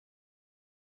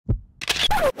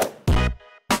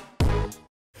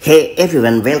Hey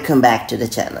everyone, welcome back to the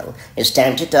channel. It's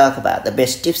time to talk about the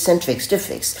best tips and tricks to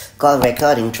fix call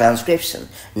recording transcription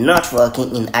not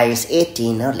working in iOS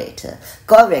 18 or later.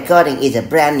 Call recording is a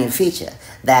brand new feature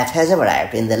that has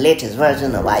arrived in the latest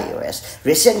version of iOS.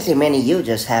 Recently, many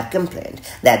users have complained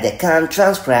that they can't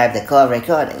transcribe the call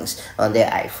recordings on their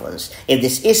iPhones. If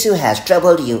this issue has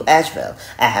troubled you as well,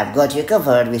 I have got you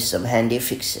covered with some handy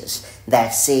fixes. That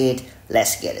said,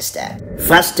 let's get started.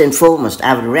 First and foremost,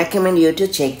 I would recommend you to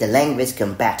check the language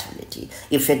compatibility.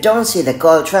 If you don't see the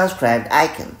call transcribed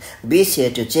icon, be sure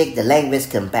to check the language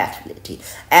compatibility.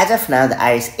 As of now, the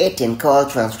iOS 18 call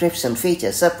transcription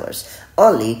feature supports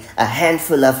only a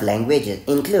handful of languages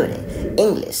including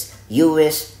English,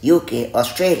 US, UK,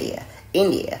 Australia,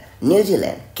 India, New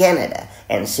Zealand, Canada,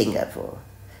 and Singapore,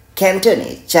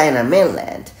 Cantonese, China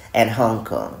mainland, and Hong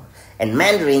Kong, and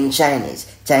Mandarin Chinese,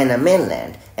 China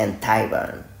mainland and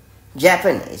Taiwan,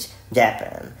 Japanese,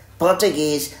 Japan,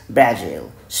 Portuguese,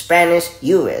 Brazil, Spanish,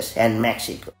 US, and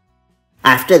Mexico.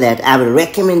 After that, I would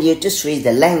recommend you to switch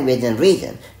the language and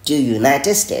region to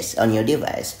United States on your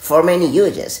device. For many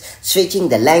users, switching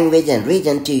the language and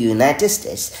region to United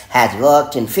States has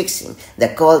worked in fixing the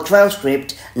call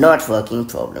transcript not working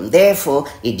problem. Therefore,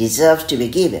 it deserves to be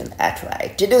given a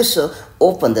try. To do so,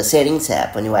 open the Settings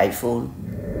app on your iPhone.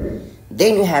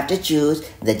 Then you have to choose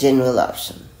the General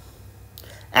option.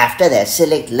 After that,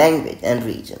 select Language and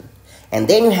Region. And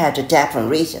then you have to tap on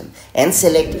Region and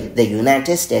select the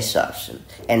United States option.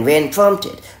 And when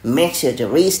prompted, make sure to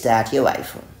restart your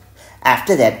iPhone.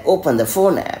 After that, open the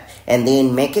phone app and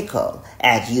then make a call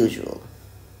as usual.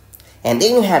 And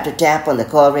then you have to tap on the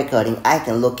call recording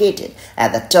icon located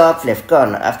at the top left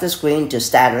corner of the screen to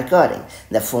start recording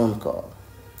the phone call.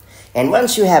 And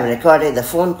once you have recorded the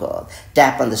phone call,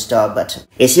 tap on the stop button.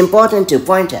 It's important to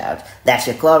point out that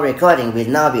your call recording will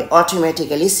now be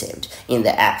automatically saved in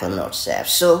the Apple Notes app.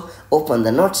 So, open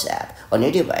the Notes app on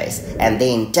your device and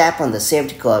then tap on the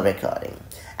saved call recording.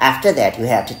 After that, you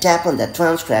have to tap on the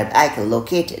transcribed icon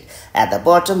located at the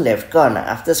bottom left corner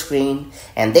of the screen,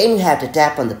 and then you have to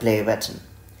tap on the play button.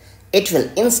 It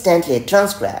will instantly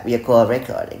transcribe your call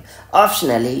recording.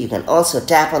 Optionally, you can also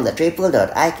tap on the triple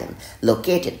dot icon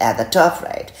located at the top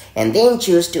right and then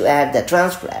choose to add the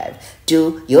transcribe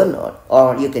to your note,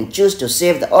 or you can choose to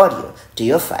save the audio to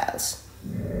your files.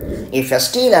 If you're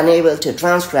still unable to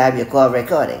transcribe your call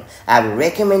recording, I would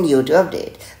recommend you to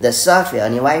update the software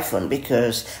on your iPhone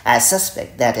because I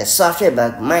suspect that a software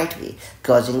bug might be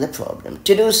causing the problem.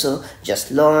 To do so,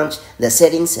 just launch the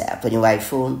Settings app on your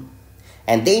iPhone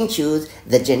and then choose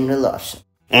the General option.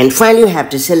 And finally, you have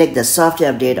to select the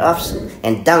software update option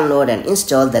and download and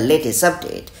install the latest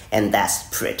update, and that's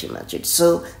pretty much it.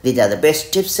 So these are the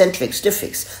best tips and tricks to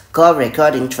fix call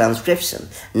recording transcription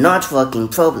not working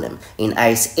problem in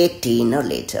iOS 18 or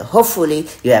later. Hopefully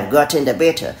you have gotten the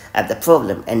better at the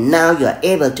problem and now you are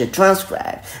able to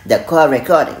transcribe the call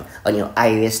recording on your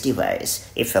iOS device.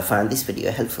 If you found this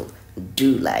video helpful,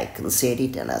 do like and share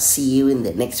it, and I'll see you in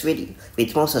the next video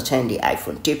with more such handy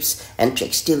iPhone tips and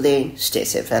tricks. Till then, stay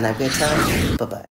safe and have a great time. Bye bye.